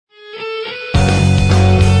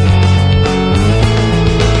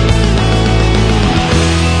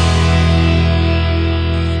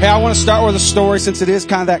Hey, I want to start with a story since it is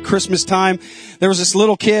kind of that Christmas time. There was this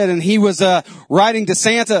little kid and he was writing to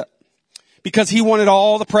Santa because he wanted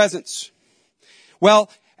all the presents. Well,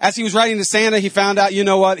 as he was writing to Santa, he found out, you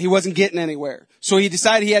know what, he wasn't getting anywhere. So he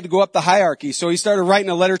decided he had to go up the hierarchy. So he started writing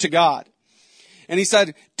a letter to God. And he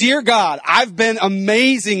said, "Dear God, I've been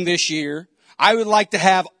amazing this year. I would like to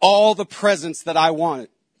have all the presents that I wanted."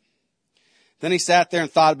 Then he sat there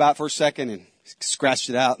and thought about it for a second and scratched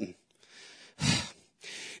it out and,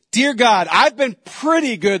 "Dear God, I've been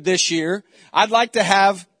pretty good this year. I'd like to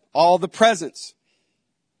have all the presents."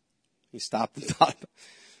 He stopped and thought.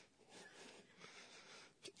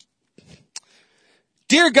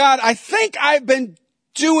 "Dear God, I think I've been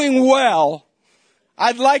doing well.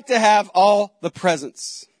 I'd like to have all the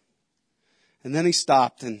presents." And then he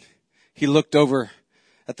stopped and he looked over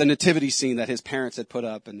at the nativity scene that his parents had put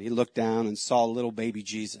up, and he looked down and saw little baby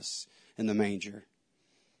Jesus in the manger.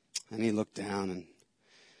 And he looked down and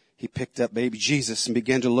he picked up baby Jesus and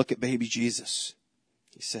began to look at baby Jesus.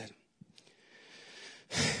 He said,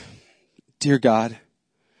 "Dear God,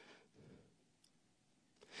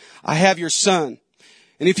 I have your son,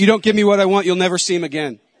 and if you don't give me what I want, you'll never see him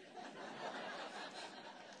again."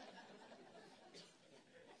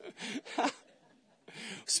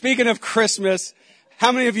 Speaking of Christmas,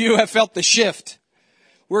 how many of you have felt the shift?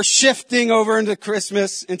 We're shifting over into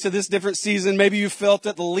Christmas, into this different season. Maybe you felt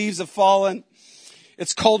it. The leaves have fallen.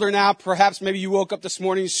 It's colder now. Perhaps maybe you woke up this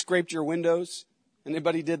morning and scraped your windows.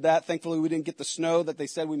 Anybody did that? Thankfully, we didn't get the snow that they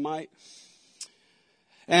said we might.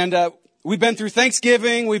 And we've been through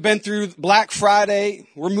Thanksgiving. We've been through Black Friday.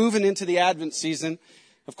 We're moving into the Advent season.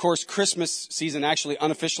 Of course, Christmas season actually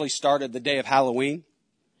unofficially started the day of Halloween.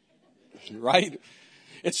 Right?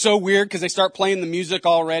 It's so weird because they start playing the music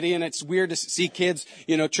already, and it's weird to see kids,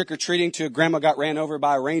 trick-or-treating to grandma got ran over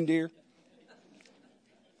by a reindeer.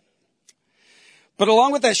 But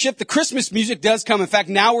along with that shift, the Christmas music does come. In fact,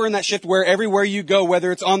 now we're in that shift where everywhere you go,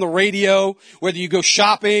 whether it's on the radio, whether you go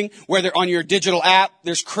shopping, whether on your digital app,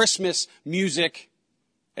 there's Christmas music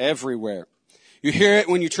everywhere. You hear it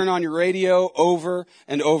when you turn on your radio over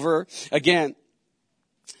and over again.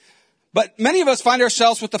 But many of us find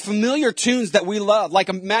ourselves with the familiar tunes that we love. Like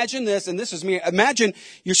imagine this, and this is me. Imagine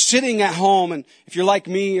you're sitting at home, and if you're like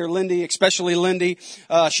me or Lindy, especially Lindy,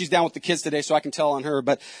 she's down with the kids today, so I can tell on her.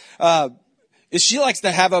 But she likes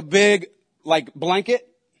to have a big blanket,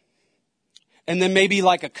 and then maybe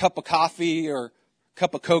like a cup of coffee or a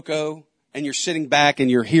cup of cocoa, and you're sitting back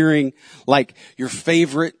and you're hearing your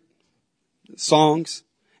favorite songs.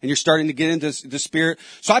 And you're starting to get into the spirit.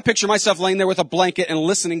 So I picture myself laying there with a blanket and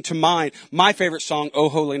listening to my favorite song, "Oh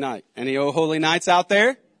Holy Night." Any Oh Holy Nights out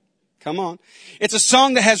there? Come on. It's a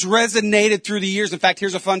song that has resonated through the years. In fact,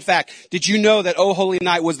 here's a fun fact. Did you know that Oh Holy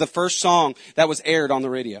Night was the first song that was aired on the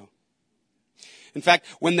radio? In fact,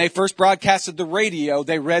 when they first broadcasted the radio,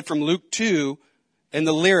 they read from Luke 2 and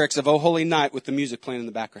the lyrics of Oh Holy Night with the music playing in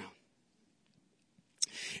the background.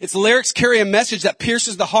 Its lyrics carry a message that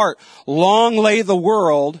pierces the heart. "Long lay the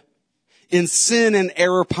world in sin and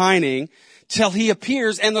error pining, till he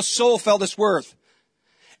appears and the soul felt its worth.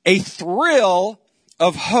 A thrill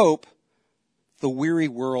of hope, the weary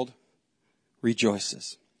world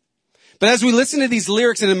rejoices." But as we listen to these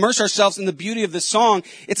lyrics and immerse ourselves in the beauty of this song,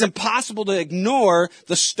 it's impossible to ignore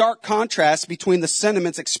the stark contrast between the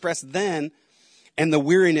sentiments expressed then and the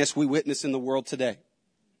weariness we witness in the world today.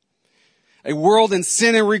 A world in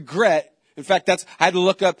sin and regret. In fact, I had to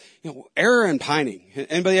look up, error and pining.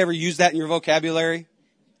 Anybody ever use that in your vocabulary?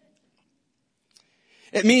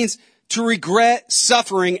 It means to regret,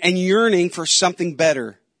 suffering, and yearning for something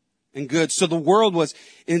better and good. So the world was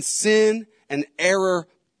in sin and error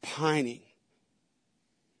pining.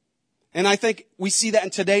 And I think we see that in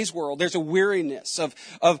today's world. There's a weariness of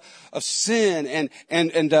sin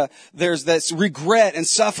and there's this regret and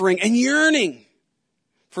suffering and yearning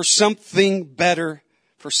for something better,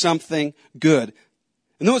 for something good.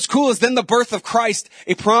 And then what's cool is then the birth of Christ,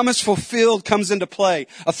 a promise fulfilled, comes into play.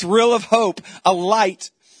 A thrill of hope, a light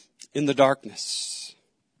in the darkness.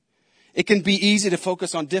 It can be easy to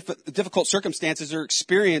focus on difficult circumstances or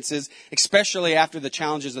experiences, especially after the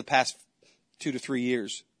challenges of the past 2 to 3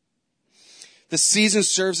 years. The season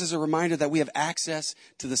serves as a reminder that we have access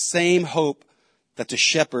to the same hope that the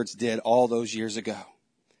shepherds did all those years ago.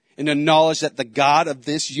 And the knowledge that the God of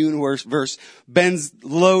this universe bends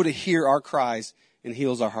low to hear our cries and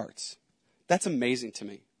heals our hearts. That's amazing to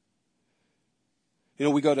me.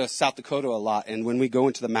 We go to South Dakota a lot, and when we go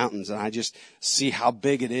into the mountains, and I just see how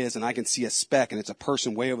big it is, and I can see a speck, and it's a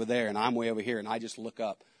person way over there, and I'm way over here, and I just look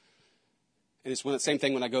up. And it's the same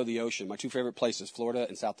thing when I go to the ocean. My two favorite places, Florida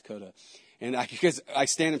and South Dakota. And because I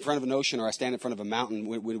stand in front of an ocean or I stand in front of a mountain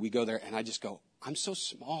when we go there, and I just go, I'm so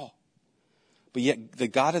small. But yet the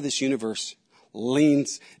God of this universe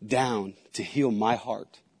leans down to heal my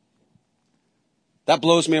heart. That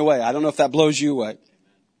blows me away. I don't know if that blows you away.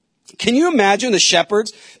 Can you imagine the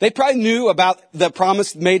shepherds? They probably knew about the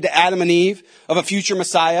promise made to Adam and Eve of a future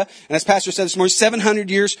Messiah. And as Pastor said this morning, 700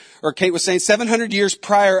 years, or Kate was saying, 700 years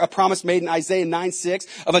prior, a promise made in Isaiah 9:6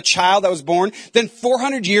 of a child that was born. Then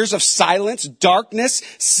 400 years of silence, darkness,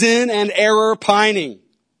 sin, and error pining.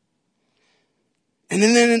 And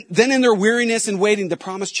then in their weariness and waiting, the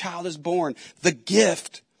promised child is born. The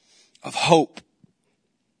gift of hope.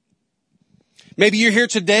 Maybe you're here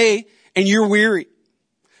today and you're weary.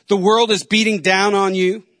 The world is beating down on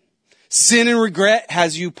you. Sin and regret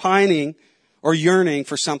has you pining or yearning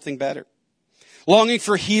for something better. Longing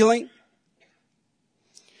for healing.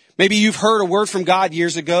 Maybe you've heard a word from God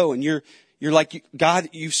years ago and you're like, God,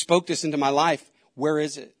 you spoke this into my life. Where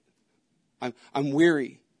is it? I'm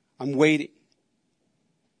weary. I'm waiting.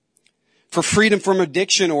 For freedom from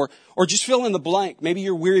addiction or just fill in the blank. Maybe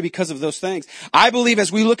you're weary because of those things. I believe as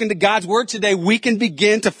we look into God's word today, we can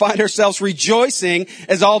begin to find ourselves rejoicing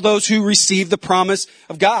as all those who receive the promise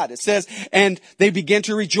of God. It says, and they began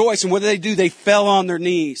to rejoice. And what did? They fell on their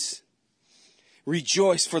knees.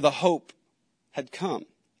 Rejoice, for the hope had come.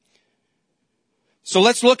 So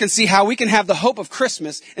let's look and see how we can have the hope of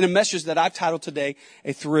Christmas in a message that I've titled today,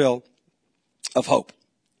 A Thrill of Hope.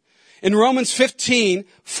 In Romans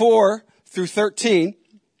 15:4-13,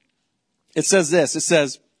 it says this. It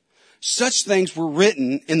says, such things were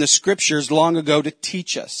written in the scriptures long ago to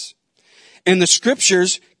teach us. And the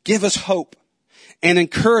scriptures give us hope and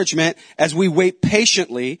encouragement as we wait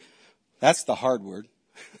patiently. That's the hard word.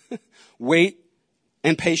 Wait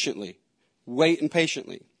and patiently. Wait and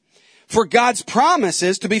patiently. For God's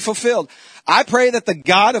promises to be fulfilled. I pray that the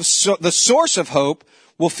God of the source of hope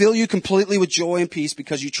will fill you completely with joy and peace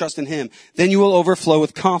because you trust in Him. Then you will overflow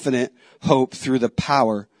with confident hope through the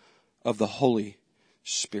power of the Holy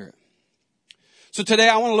Spirit. So today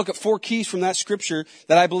I want to look at 4 keys from that scripture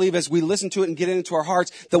that I believe as we listen to it and get it into our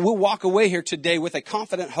hearts, that we'll walk away here today with a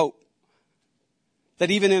confident hope.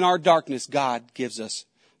 That even in our darkness, God gives us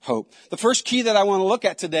hope. The first key that I want to look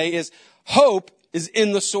at today is hope is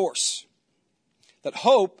in the source. That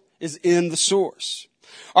hope is in the source.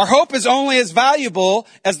 Our hope is only as valuable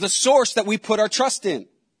as the source that we put our trust in.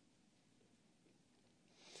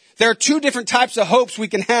 There are 2 different types of hopes we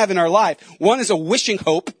can have in our life. One is a wishing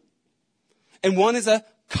hope, and one is a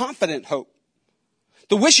confident hope.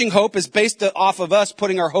 The wishing hope is based off of us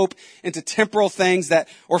putting our hope into temporal things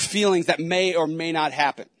or feelings that may or may not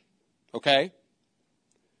happen. Okay?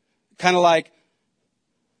 Kind of like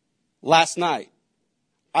last night.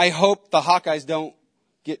 I hope the Hawkeyes don't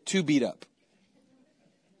get too beat up.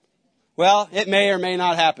 Well, it may or may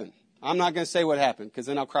not happen. I'm not going to say what happened because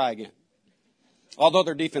then I'll cry again. Although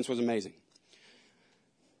their defense was amazing.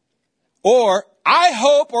 Or I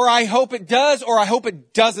hope it does, or I hope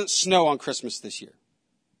it doesn't snow on Christmas this year.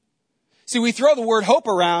 See, we throw the word hope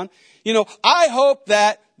around. I hope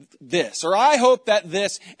that this, or I hope that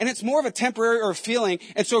this, and it's more of a temporary or feeling.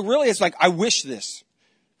 And so really it's like, I wish this.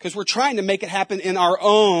 Because we're trying to make it happen in our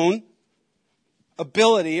own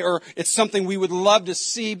ability, or it's something we would love to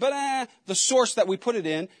see, but the source that we put it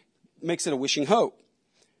in makes it a wishing hope.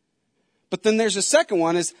 But then there's a second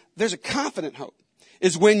one, there's a confident hope,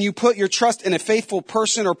 is when you put your trust in a faithful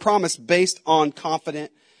person or promise based on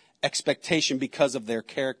confident expectation because of their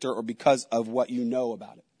character or because of what you know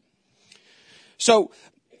about it. So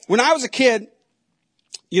when I was a kid,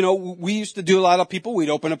 we used to do a lot of people. We'd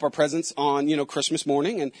open up our presents on, Christmas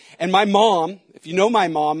morning. And my mom, if you know my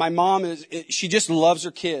mom she just loves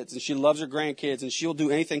her kids and she loves her grandkids and she'll do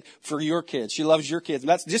anything for your kids. She loves your kids.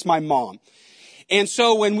 That's just my mom. And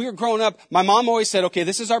so when we were growing up, my mom always said, okay,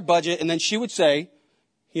 this is our budget. And then she would say,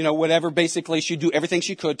 whatever, basically she'd do everything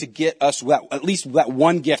she could to get us at least that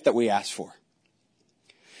one gift that we asked for.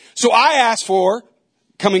 So I asked for,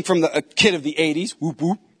 coming from a kid of the 80s, whoop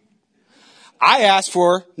whoop, I asked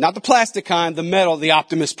for, not the plastic kind, the metal, the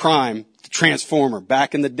Optimus Prime, the Transformer,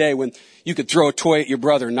 back in the day when you could throw a toy at your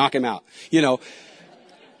brother and knock him out,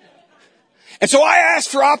 And so I asked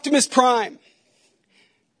for Optimus Prime.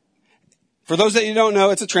 For those that you don't know,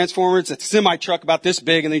 it's a Transformer. It's a semi-truck about this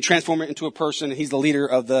big, and then you transform it into a person, and he's the leader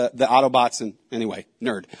of the Autobots. And anyway,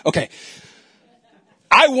 nerd. Okay.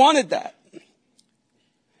 I wanted that.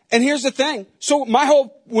 And here's the thing. So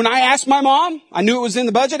when I asked my mom, I knew it was in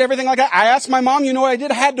the budget, everything like that. I asked my mom, what I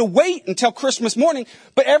did? I had to wait until Christmas morning,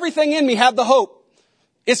 but everything in me had the hope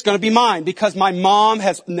it's going to be mine because my mom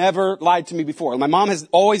has never lied to me before. My mom has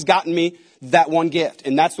always gotten me that one gift,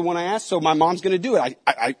 and that's the one I asked, so my mom's going to do it.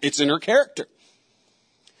 It's in her character.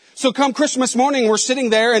 So come Christmas morning, we're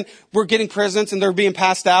sitting there and we're getting presents and they're being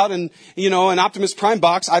passed out, and, an Optimus Prime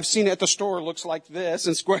box, I've seen it at the store, looks like this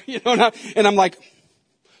and square, and I'm like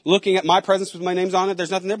looking at my presents with my names on it.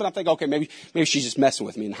 There's nothing there, but I'm thinking, okay, maybe she's just messing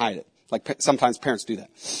with me and hide it. Like sometimes parents do that.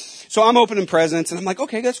 So I'm opening presents and I'm like,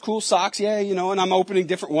 okay, that's cool. Socks. Yeah. And I'm opening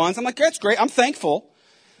different ones. I'm like, that's great. I'm thankful.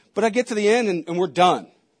 But I get to the end and we're done.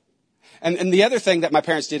 And the other thing that my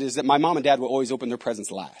parents did is that my mom and dad would always open their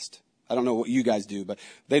presents last. I don't know what you guys do, but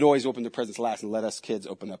they'd always open their presents last and let us kids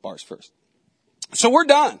open up ours first. So we're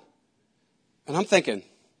done. And I'm thinking,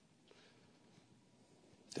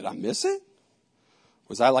 did I miss it?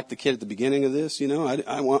 Was I like the kid at the beginning of this?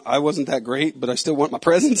 I wasn't that great, but I still want my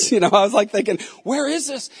presents. I was like thinking, where is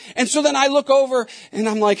this? And so then I look over and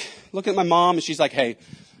I'm like, looking at my mom and she's like, hey,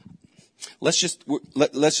 let's just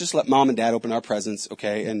let mom and dad open our presents.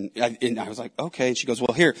 Okay. And I was like, okay. And she goes,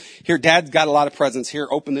 well, here, dad's got a lot of presents here.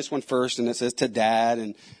 Open this one first. And it says to dad.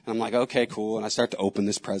 And I'm like, okay, cool. And I start to open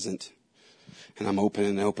this present and I'm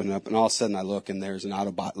opening up. And all of a sudden I look and there's an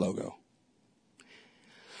Autobot logo.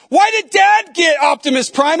 Why did Dad get Optimus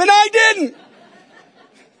Prime and I didn't?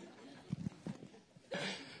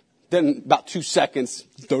 Then about 2 seconds,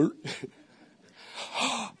 dirt.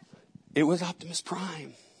 It was Optimus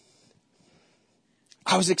Prime.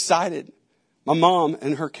 I was excited. My mom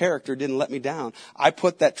and her character didn't let me down. I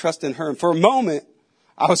put that trust in her. And for a moment,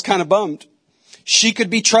 I was kind of bummed. She could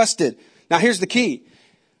be trusted. Now, here's the key.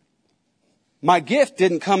 My gift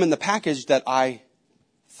didn't come in the package that I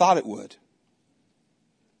thought it would.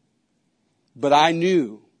 But I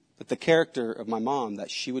knew that the character of my mom,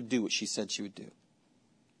 that she would do what she said she would do.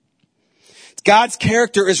 God's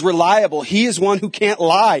character is reliable. He is one who can't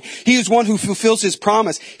lie. He is one who fulfills his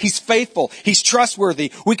promise. He's faithful. He's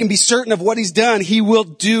trustworthy. We can be certain of what he's done. He will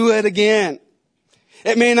do it again.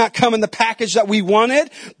 It may not come in the package that we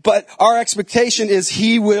wanted, but our expectation is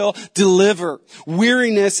he will deliver.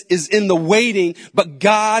 Weariness is in the waiting, but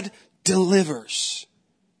God delivers.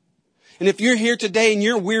 And if you're here today and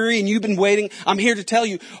you're weary and you've been waiting, I'm here to tell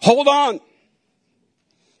you, hold on.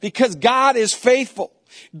 Because God is faithful.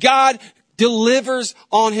 God delivers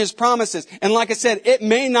on his promises. And like I said, it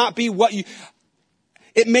may not be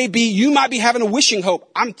you might be having a wishing hope.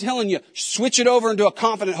 I'm telling you, switch it over into a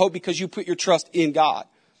confident hope because you put your trust in God,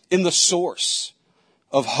 in the source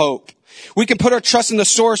of hope. We can put our trust in the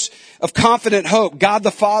source of confident hope, God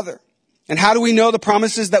the Father. And how do we know the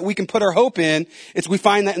promises that we can put our hope in? We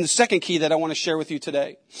find that in the second key that I want to share with you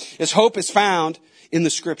today. Hope is found in the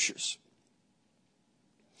Scriptures.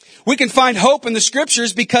 We can find hope in the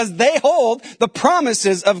Scriptures because they hold the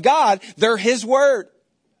promises of God. They're his word.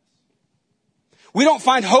 We don't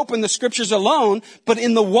find hope in the Scriptures alone, but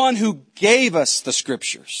in the one who gave us the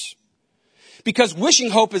Scriptures. Because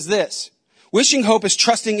wishing hope is this. Wishing hope is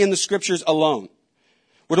trusting in the Scriptures alone.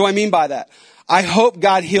 What do I mean by that? I hope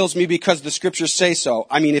God heals me because the Scriptures say so.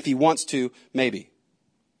 I mean, if he wants to, maybe.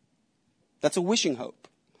 That's a wishing hope.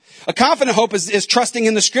 A confident hope is trusting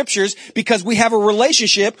in the Scriptures because we have a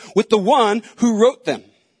relationship with the one who wrote them.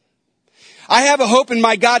 I have a hope in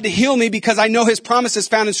my God to heal me because I know his promises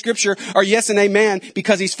found in Scripture are yes and amen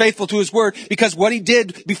because he's faithful to his word. Because what he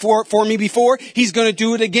did for me before, he's going to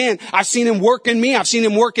do it again. I've seen him work in me. I've seen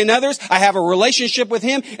him work in others. I have a relationship with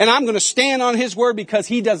him and I'm going to stand on his word because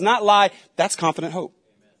he does not lie. That's confident hope.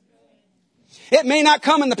 It may not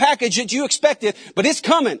come in the package that you expected, but it's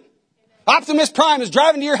coming. Optimus Prime is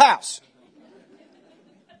driving to your house.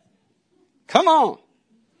 Come on.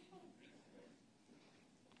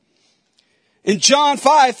 In John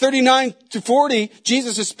 5:39-40,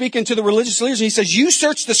 Jesus is speaking to the religious leaders and he says, you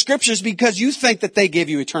search the Scriptures because you think that they give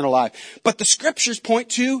you eternal life. But the Scriptures point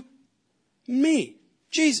to me,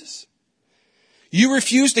 Jesus. You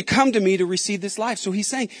refuse to come to me to receive this life. So he's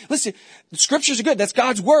saying, listen, the Scriptures are good. That's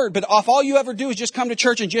God's word. But if all you ever do is just come to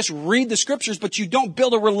church and just read the Scriptures, but you don't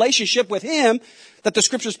build a relationship with him that the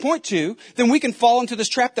Scriptures point to, then we can fall into this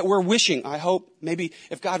trap that we're wishing. I hope maybe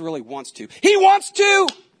if God really wants to. He wants to!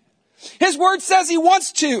 His word says he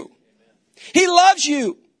wants to. He loves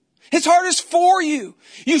you. His heart is for you.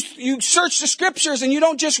 You search the Scriptures and you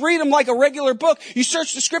don't just read them like a regular book. You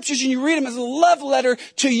search the Scriptures and you read them as a love letter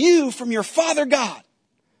to you from your Father God.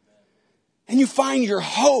 And you find your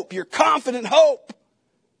hope, your confident hope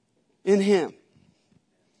in him.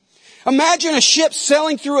 Imagine a ship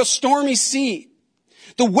sailing through a stormy sea.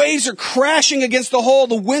 The waves are crashing against the hull,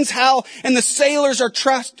 the winds howl, and the sailors are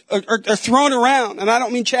thrown around. And I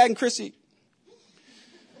don't mean Chad and Chrissy.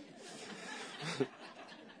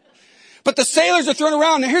 But the sailors are thrown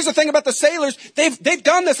around. And here's the thing about the sailors. They've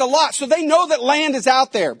done this a lot. So they know that land is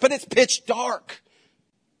out there, but it's pitch dark.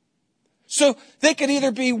 So they could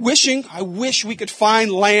either be wishing, I wish we could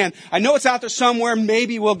find land. I know it's out there somewhere.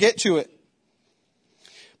 Maybe we'll get to it.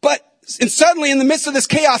 And suddenly in the midst of this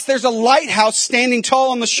chaos, there's a lighthouse standing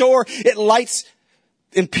tall on the shore. It lights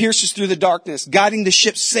and pierces through the darkness, guiding the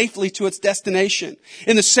ship safely to its destination.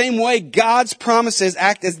 In the same way, God's promises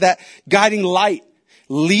act as that guiding light,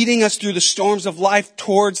 leading us through the storms of life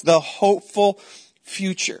towards the hopeful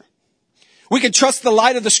future. We can trust the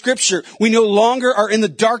light of the Scripture. We no longer are in the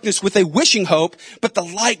darkness with a wishing hope, but the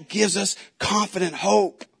light gives us confident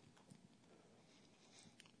hope.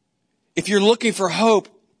 If you're looking for hope,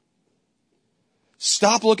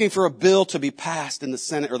 stop looking for a bill to be passed in the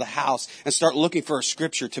Senate or the House and start looking for a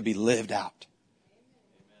Scripture to be lived out.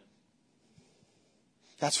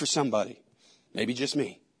 That's for somebody. Maybe just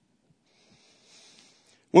me.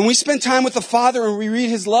 When we spend time with the Father and we read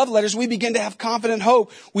His love letters, we begin to have confident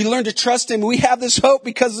hope. We learn to trust Him. We have this hope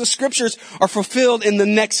because the Scriptures are fulfilled in the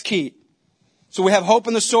next key. So we have hope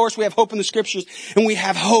in the source, we have hope in the Scriptures, and we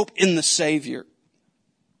have hope in the Savior.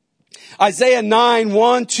 Isaiah 9,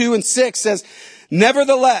 1, 2, and 6 says,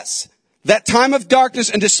 nevertheless, that time of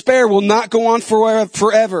darkness and despair will not go on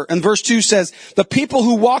forever. And verse 2 says, the people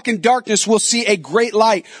who walk in darkness will see a great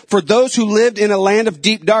light. For those who lived in a land of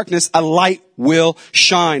deep darkness, a light will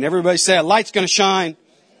shine. Everybody say, a light's going to shine.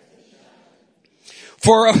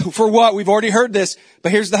 For what? We've already heard this,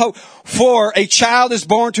 but here's the hope. For a child is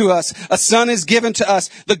born to us, a son is given to us,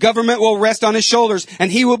 the government will rest on his shoulders,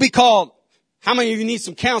 and he will be called. How many of you need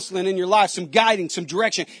some counseling in your life, some guiding, some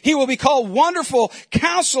direction? He will be called Wonderful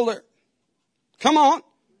Counselor. Come on.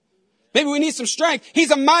 Maybe we need some strength.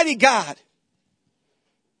 He's a mighty God.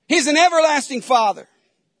 He's an everlasting Father.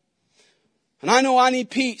 And I know I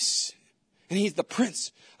need peace. And He's the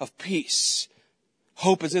Prince of Peace.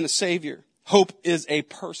 Hope is in a Savior. Hope is a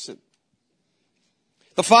person.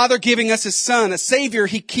 The Father giving us His Son, a Savior,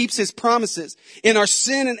 He keeps His promises. In our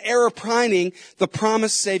sin and error pining, the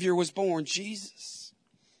promised Savior was born, Jesus.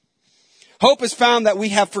 Hope is found that we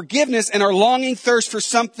have forgiveness and our longing thirst for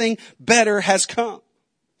something better has come.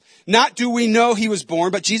 Not do we know He was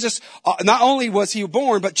born, but Jesus, not only was He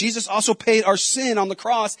born, but Jesus also paid our sin on the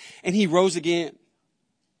cross and He rose again.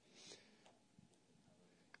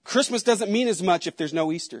 Christmas doesn't mean as much if there's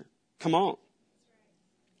no Easter. Come on.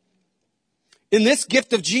 In this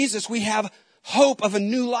gift of Jesus, we have hope of a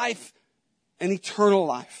new life, an eternal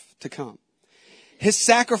life to come. His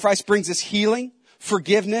sacrifice brings us healing,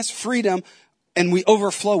 forgiveness, freedom, and we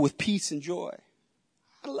overflow with peace and joy.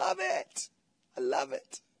 I love it. I love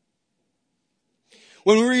it.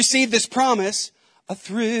 When we receive this promise, a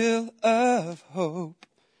thrill of hope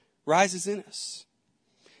rises in us.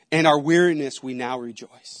 And our weariness, we now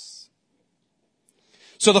rejoice.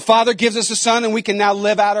 So the Father gives us a Son and we can now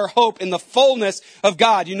live out our hope in the fullness of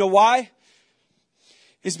God. You know why?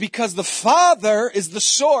 It's because the Father is the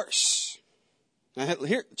source. Now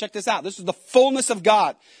here, check this out. This is the fullness of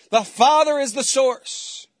God. The Father is the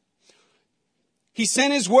source. He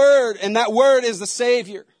sent His Word, and that Word is the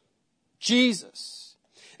Savior, Jesus.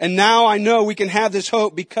 And now I know we can have this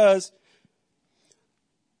hope because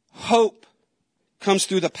hope comes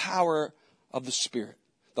through the power of the Spirit,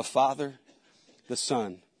 the Father, the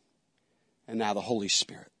Son, and now the Holy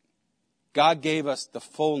Spirit. God gave us the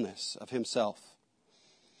fullness of Himself.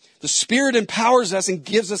 The Spirit empowers us and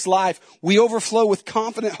gives us life. We overflow with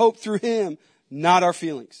confident hope through Him, not our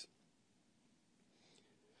feelings.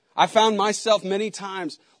 I found myself many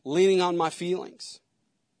times leaning on my feelings.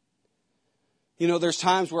 You know, there's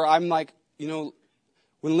times where I'm like, you know,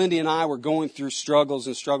 when Lindy and I were going through struggles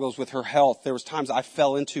with her health, there was times I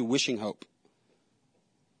fell into wishing hope.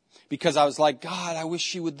 Because I was like, God, I wish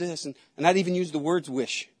she would this. And I'd even use the words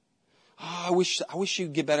wish. Oh, I wish she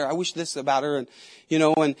would get better. I wish this about her. And, you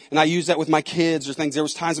know, and I use that with my kids or things. There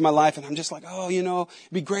was times in my life and I'm just like, oh, you know,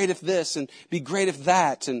 it'd be great if this and be great if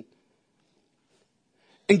that. And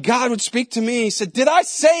God would speak to me. He said, did I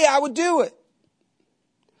say I would do it?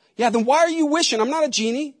 Yeah, then why are you wishing? I'm not a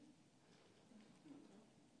genie.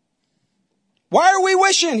 Why are we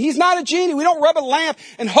wishing? He's not a genie. We don't rub a lamp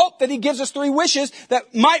and hope that He gives us 3 wishes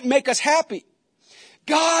that might make us happy.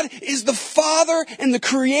 God is the Father and the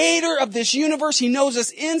Creator of this universe. He knows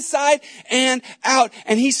us inside and out.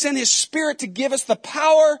 And He sent His Spirit to give us the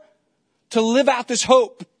power to live out this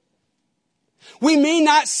hope. We may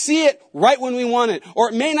not see it right when we want it, or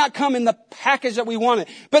it may not come in the package that we want it.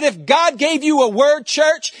 But if God gave you a word,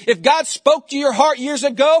 church, if God spoke to your heart years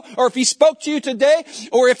ago, or if He spoke to you today,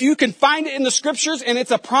 or if you can find it in the scriptures and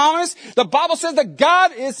it's a promise, the Bible says that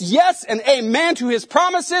God is yes and amen to His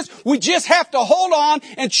promises. We just have to hold on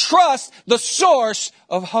and trust the source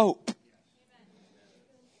of hope.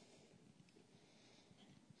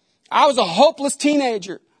 I was a hopeless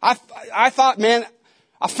teenager. I thought, man,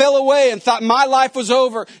 I fell away and thought my life was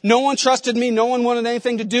over. No one trusted me. No one wanted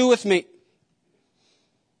anything to do with me.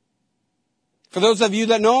 For those of you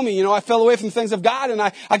that know me, I fell away from the things of God, and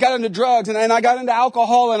I got into drugs, and I got into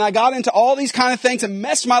alcohol, and I got into all these kind of things and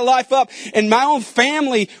messed my life up. And my own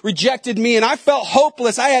family rejected me, and I felt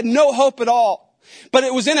hopeless. I had no hope at all. But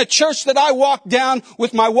it was in a church that I walked down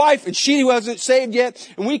with my wife, and she wasn't saved yet.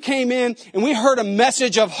 And we came in and we heard a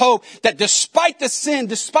message of hope that despite the sin,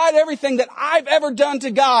 despite everything that I've ever done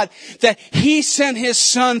to God, that He sent His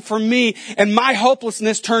Son for me. And my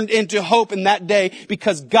hopelessness turned into hope in that day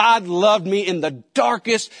because God loved me in the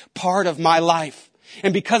darkest part of my life.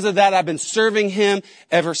 And because of that, I've been serving Him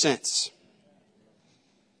ever since.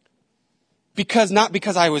 Not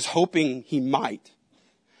because I was hoping He might.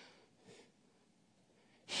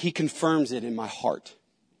 He confirms it in my heart.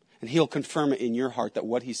 And He'll confirm it in your heart that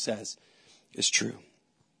what He says is true.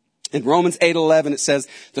 In Romans 8:11 it says,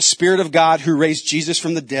 the Spirit of God who raised Jesus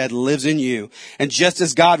from the dead lives in you. And just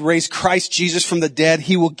as God raised Christ Jesus from the dead,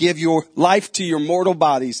 He will give your life to your mortal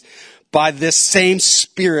bodies by this same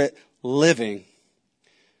Spirit living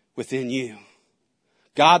within you.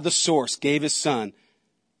 God the source gave His Son,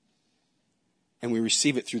 and we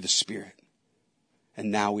receive it through the Spirit.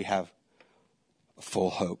 And now we have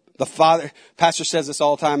full hope. The Father, Pastor says this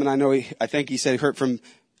all the time, and I think he said he heard from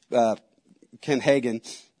Ken Hagin.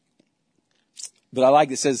 But I like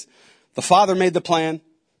it. It says, the Father made the plan,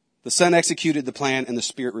 the Son executed the plan, and the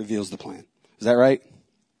Spirit reveals the plan. Is that right?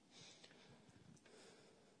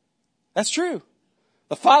 That's true.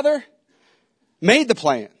 The Father made the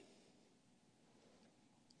plan.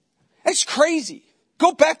 That's crazy.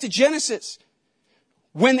 Go back to Genesis.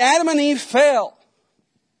 When Adam and Eve fell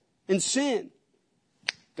in sin,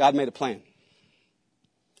 God made a plan.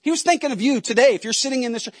 He was thinking of you today. If you're sitting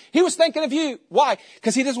in this church, He was thinking of you. Why?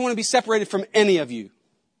 Because He doesn't want to be separated from any of you.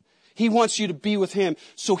 He wants you to be with Him.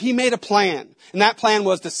 So He made a plan. And that plan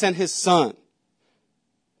was to send His Son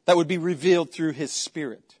that would be revealed through His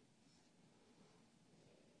Spirit.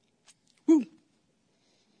 Woo.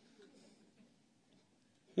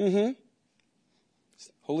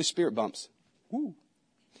 Holy Spirit bumps. Woo.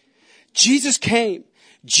 Jesus came.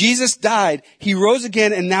 Jesus died. He rose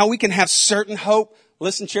again, and now we can have certain hope.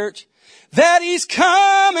 Listen, church, that He's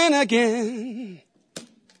coming again.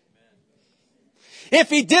 If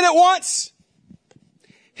He did it once,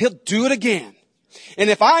 He'll do it again.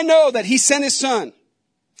 And if I know that He sent His Son,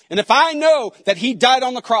 and if I know that He died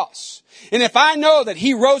on the cross, and if I know that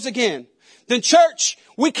He rose again, then church,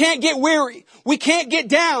 we can't get weary. We can't get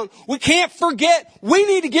down. We can't forget. We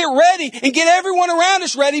need to get ready and get everyone around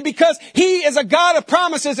us ready, because He is a God of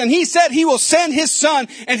promises, and He said He will send His Son,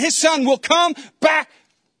 and His Son will come back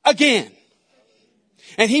again.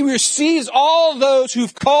 And He receives all those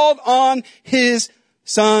who've called on His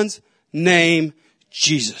Son's name,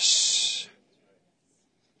 Jesus.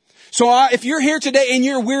 So if you're here today and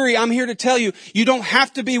you're weary, I'm here to tell you, you don't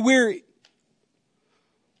have to be weary.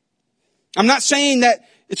 I'm not saying that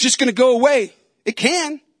it's just going to go away. It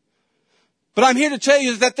can. But I'm here to tell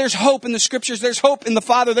you that there's hope in the Scriptures. There's hope in the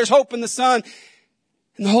Father. There's hope in the Son.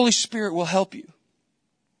 And the Holy Spirit will help you.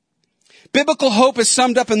 Biblical hope is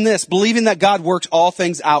summed up in this: believing that God works all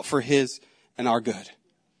things out for His and our good.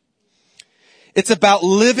 It's about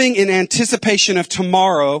living in anticipation of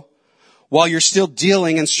tomorrow while you're still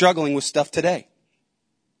dealing and struggling with stuff today.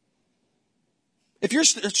 If you're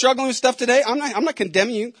struggling with stuff today, I'm not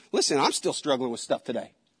condemning you. Listen, I'm still struggling with stuff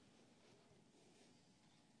today.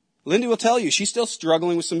 Lindy will tell you she's still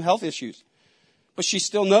struggling with some health issues. But she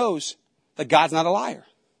still knows that God's not a liar.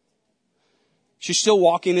 She's still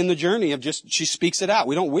walking in the journey of she speaks it out.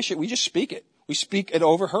 We don't wish it, we just speak it. We speak it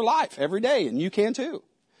over her life every day, and you can too.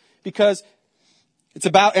 Because it's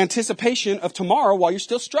about anticipation of tomorrow while you're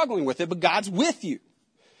still struggling with it, but God's with you.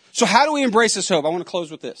 So how do we embrace this hope? I want to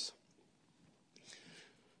close with this.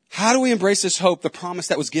 How do we embrace this hope, the promise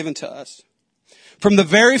that was given to us? From the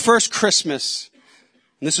very first Christmas,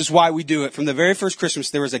 and this is why we do it, from the very first Christmas,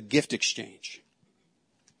 there was a gift exchange.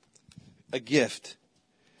 A gift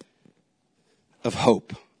of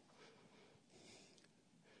hope.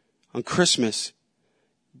 On Christmas,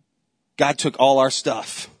 God took all our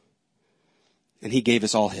stuff, and He gave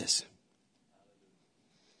us all His.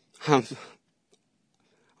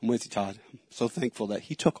 I'm with you, Todd. I'm so thankful that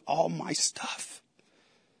he took all my stuff.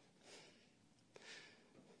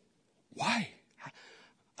 Why?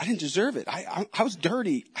 I didn't deserve it. I was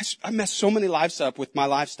dirty. I messed so many lives up with my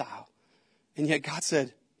lifestyle. And yet God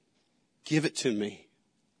said, give it to me.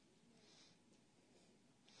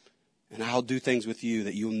 And I'll do things with you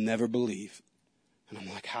that you'll never believe. And I'm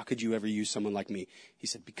like, how could you ever use someone like me? He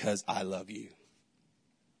said, because I love you.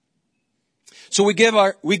 So we give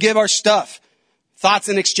our stuff, thoughts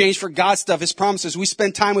in exchange for God's stuff, His promises. We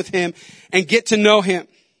spend time with Him and get to know Him.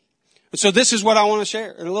 And so this is what I want to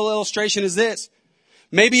share. And a little illustration is this.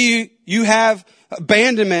 Maybe you have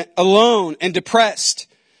abandonment, alone, and depressed.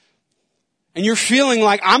 And you're feeling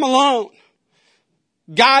like, I'm alone.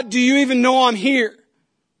 God, do you even know I'm here?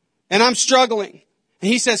 And I'm struggling.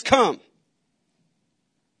 And He says, come.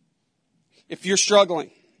 If you're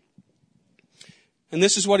struggling. And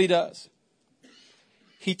this is what He does.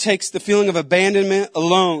 He takes the feeling of abandonment,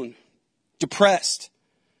 alone, depressed,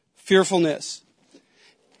 fearfulness,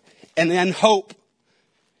 and then hope.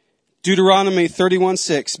 Deuteronomy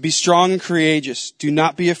 31:6, be strong and courageous. Do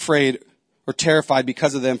not be afraid or terrified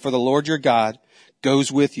because of them, for the Lord your God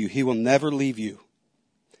goes with you. He will never leave you,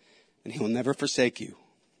 and He will never forsake you.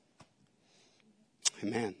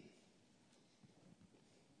 Amen.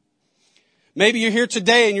 Maybe you're here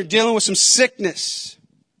today and you're dealing with some sickness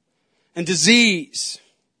and disease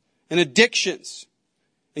and addictions,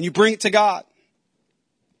 and you bring it to God.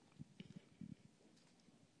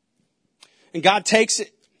 And God takes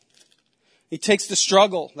it. He takes the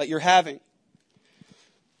struggle that you're having.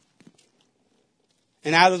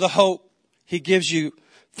 And out of the hope, He gives you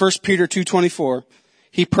 1 Peter 2:24.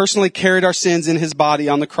 He personally carried our sins in His body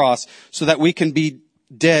on the cross so that we can be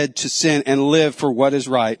dead to sin and live for what is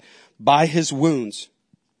right. By His wounds,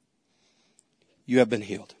 you have been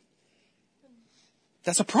healed.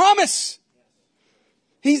 That's a promise.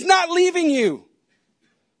 He's not leaving you.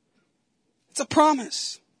 It's a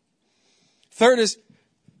promise. Third is,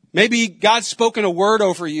 maybe God's spoken a word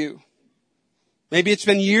over you. Maybe it's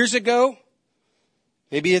been years ago.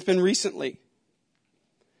 Maybe it's been recently.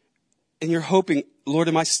 And you're hoping, Lord,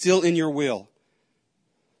 am I still in your will?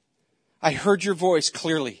 I heard your voice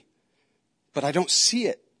clearly, but I don't see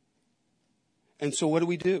it. And so what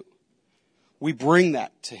do? We bring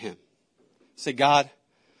that to Him. Say, God,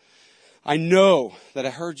 I know that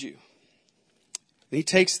I heard you. And He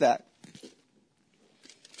takes that.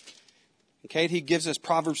 Okay, He gives us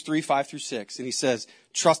Proverbs 3:5-6. And He says,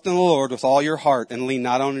 trust in the Lord with all your heart and lean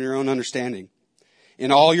not on your own understanding.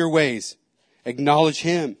 In all your ways, acknowledge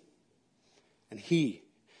Him, and He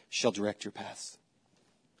shall direct your paths.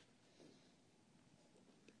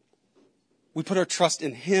 We put our trust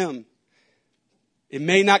in Him. It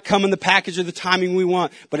may not come in the package or the timing we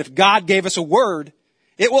want, but if God gave us a word,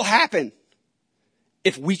 it will happen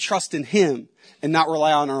if we trust in Him and not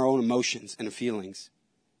rely on our own emotions and feelings.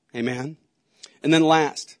 Amen? And then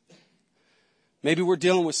last, maybe we're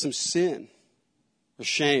dealing with some sin or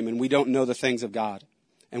shame and we don't know the things of God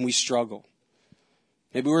and we struggle.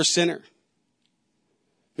 Maybe we're a sinner.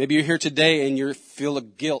 Maybe you're here today and you feel a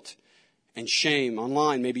guilt and shame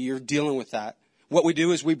online. Maybe you're dealing with that. What we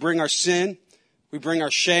do is we bring our sin, we bring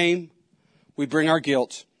our shame, we bring our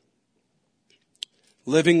guilt,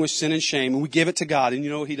 living with sin and shame, and we give it to God. And you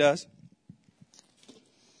know what He does?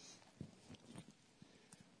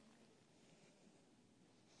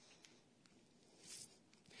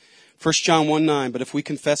 First John 1:9, but if we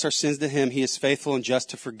confess our sins to Him, He is faithful and just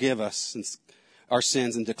to forgive us our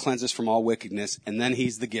sins and to cleanse us from all wickedness. And then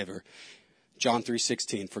He's the giver. John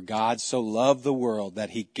 3:16, for God so loved the world that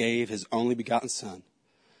He gave His only begotten Son,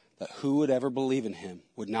 that who would ever believe in Him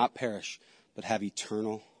would not perish, but have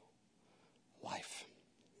eternal life.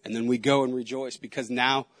 And then we go and rejoice because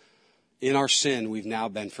now in our sin, we've now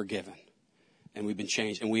been forgiven and we've been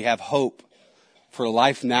changed and we have hope for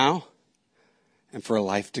life now and for a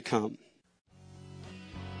life to come.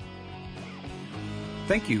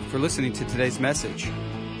 Thank you for listening to today's message.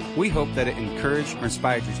 We hope that it encouraged or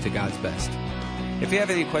inspired you to God's best. If you have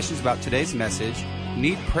any questions about today's message,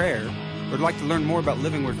 need prayer, or would like to learn more about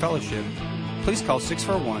Living Word Fellowship, please call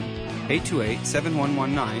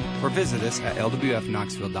 641-828-7119 or visit us at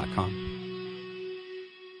lwfknoxville.com.